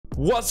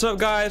What's up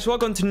guys,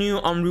 welcome to new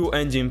Unreal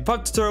Engine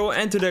 5 tutorial,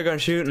 and today I'm going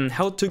to show you on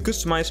how to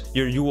customize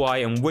your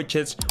UI and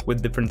widgets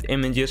with different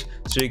images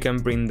so you can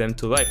bring them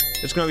to life.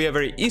 It's going to be a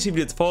very easy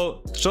video to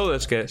follow, so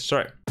let's get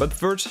started. But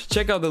first,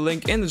 check out the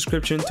link in the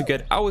description to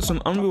get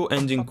awesome Unreal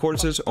Engine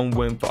courses on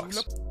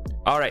Winfox.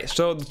 Alright,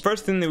 so the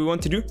first thing that we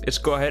want to do is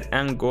go ahead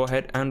and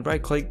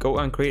right click, go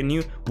and create a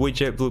new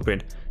widget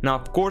blueprint. Now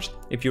of course,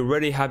 if you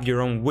already have your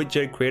own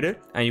widget created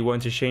and you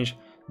want to change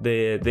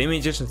the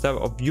images and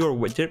stuff of your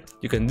widget,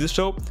 you can do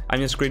so. I'm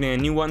just creating a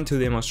new one to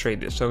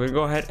demonstrate this. So we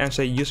go ahead and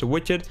say use a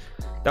widget,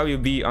 that will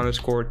be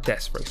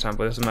 _test, for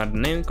example. It doesn't matter the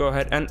name. Go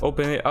ahead and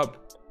open it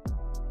up.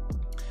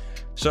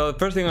 So the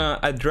first thing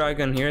I drag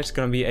on here is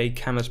going to be a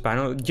canvas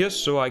panel,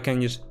 just so I can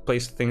just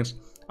place things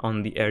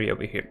on the area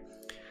over here.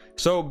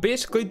 So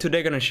basically today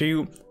I'm going to show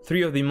you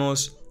three of the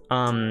most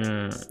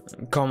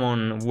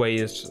common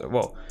ways,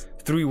 well,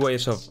 three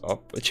ways of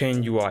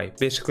change UI,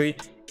 basically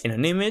in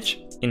an image,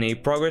 in a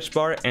progress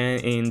bar, and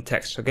in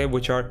text, okay,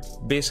 which are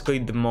basically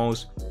the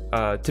most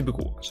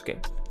typical ones, okay,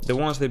 the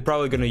ones they're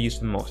probably going to use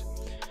the most.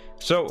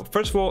 So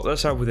first of all,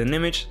 let's start with an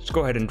image. Let's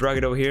go ahead and drag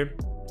it over here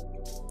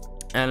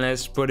and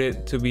let's put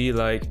it to be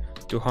like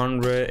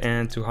 200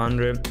 and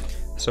 200,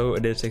 so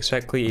it is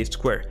exactly a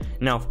square.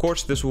 Now of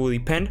course this will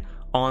depend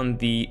on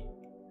the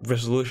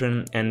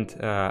resolution and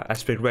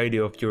aspect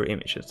ratio of your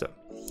image and stuff.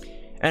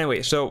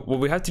 Anyway, so what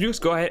we have to do is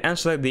go ahead and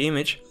select the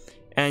image,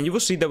 and you will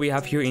see that we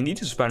have here in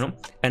details panel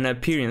an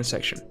appearance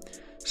section.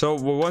 So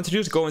what we want to do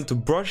is go into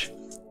brush,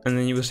 and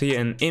then you will see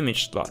an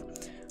image slot.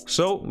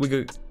 So we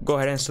could go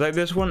ahead and select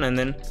this one and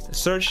then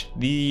search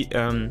the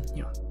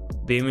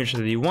the image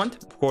that you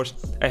want. Of course,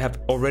 I have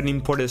already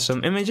imported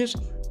some images,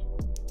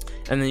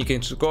 and then you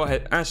can just go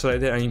ahead and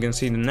select it, and you can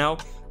see that now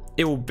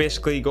it will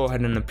basically go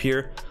ahead and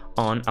appear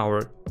on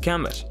our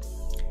canvas.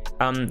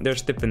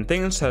 There's different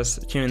things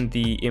as changing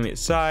the image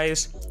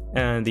size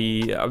and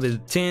the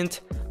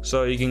tint,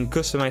 so you can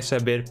customize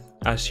a bit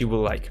as you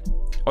will like.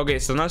 Okay,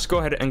 so now let's go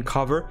ahead and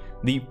cover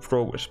the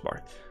progress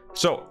bar.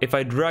 So if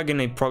I drag in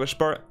a progress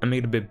bar and make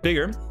it a bit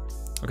bigger,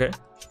 okay,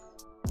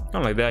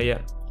 not like that, yeah,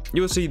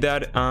 you will see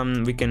that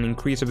we can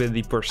increase a bit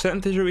the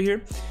percentage over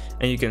here,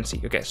 and you can see.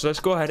 Okay, so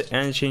let's go ahead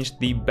and change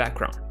the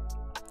background.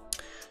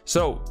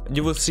 So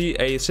you will see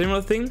a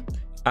similar thing.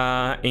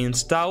 In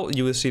style,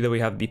 you will see that we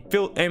have the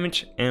fill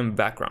image and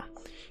background.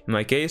 In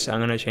my case, I'm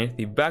gonna change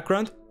the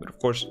background, but of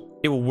course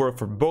it will work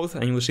for both,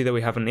 and you will see that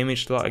we have an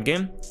image slot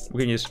again.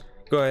 We can just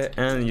go ahead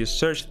and just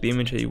search the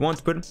image that you want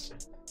to put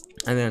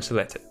and then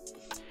select it.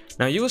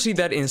 Now you will see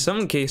that in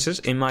some cases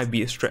it might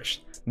be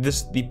stretched.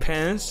 This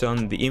depends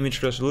on the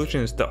image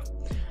resolution and stuff,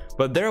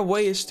 but there are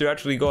ways to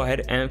actually go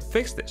ahead and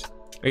fix this.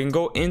 We can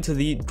go into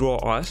the draw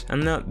as,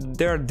 and now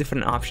there are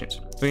different options.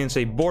 We can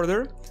say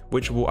border,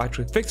 which will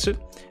actually fix it,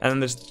 and then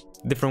there's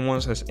different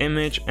ones as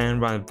image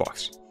and rounded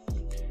box.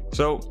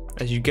 So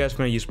as you guys, I'm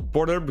gonna use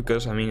border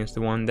because I mean it's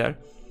the one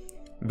that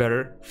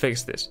better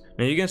fix this.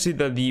 Now you can see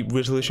that the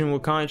resolution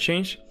will kind of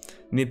change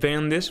depending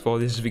on this. Well,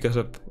 this is because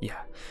of, yeah,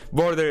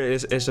 border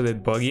is a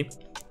bit buggy,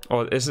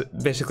 or it's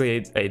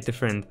basically a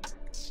different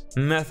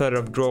method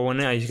of drawing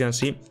it. As you can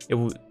see, it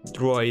will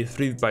draw a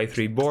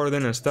 3x3 border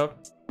and stuff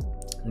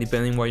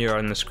depending where you are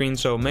on the screen,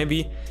 so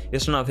maybe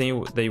it's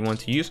nothing that you want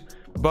to use.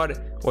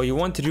 But what you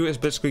want to do is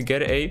basically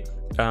get a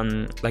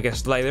like a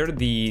slider,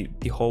 the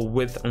whole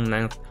width and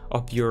length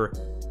of your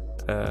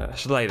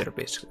slider,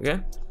 basically,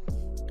 okay.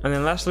 And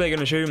then lastly, I'm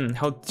going to show you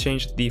how to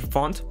change the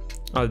font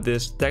of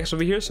this text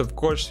over here. So of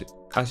course,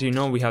 as you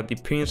know, we have the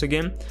appearance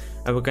again,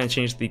 and we can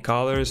change the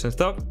colors and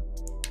stuff.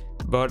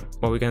 But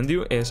what we can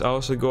do is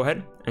also go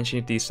ahead and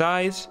change the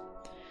size,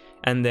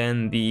 and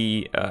then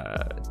the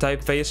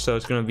typeface. So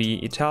it's going to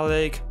be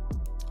italic,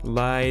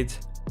 light,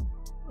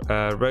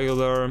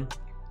 regular,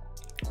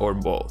 or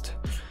bold.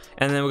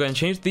 And then we're going to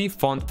change the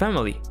font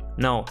family.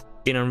 Now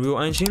in Unreal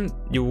Engine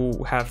you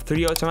will have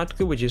three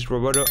automatically, which is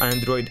Roboto,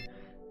 Android,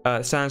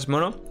 Sans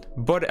Mono.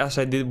 But as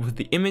I did with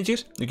the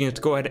images, you can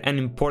just go ahead and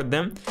import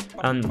them,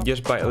 and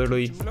just by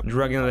literally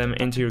dragging them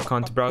into your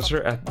content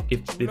browser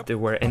if there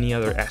were any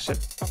other asset,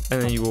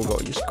 and then you will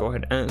just go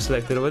ahead and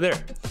select it over there.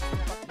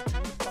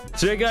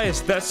 So yeah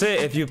guys, that's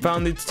it. If you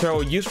found this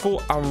tutorial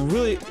useful, I would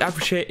really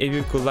appreciate if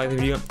you could like the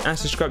video and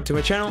subscribe to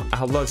my channel. I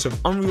have lots of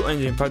Unreal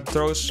Engine 5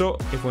 tutorials, so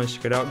if you want to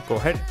check it out, go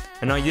ahead.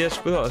 And now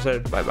yes, with all that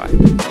said, bye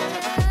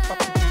bye.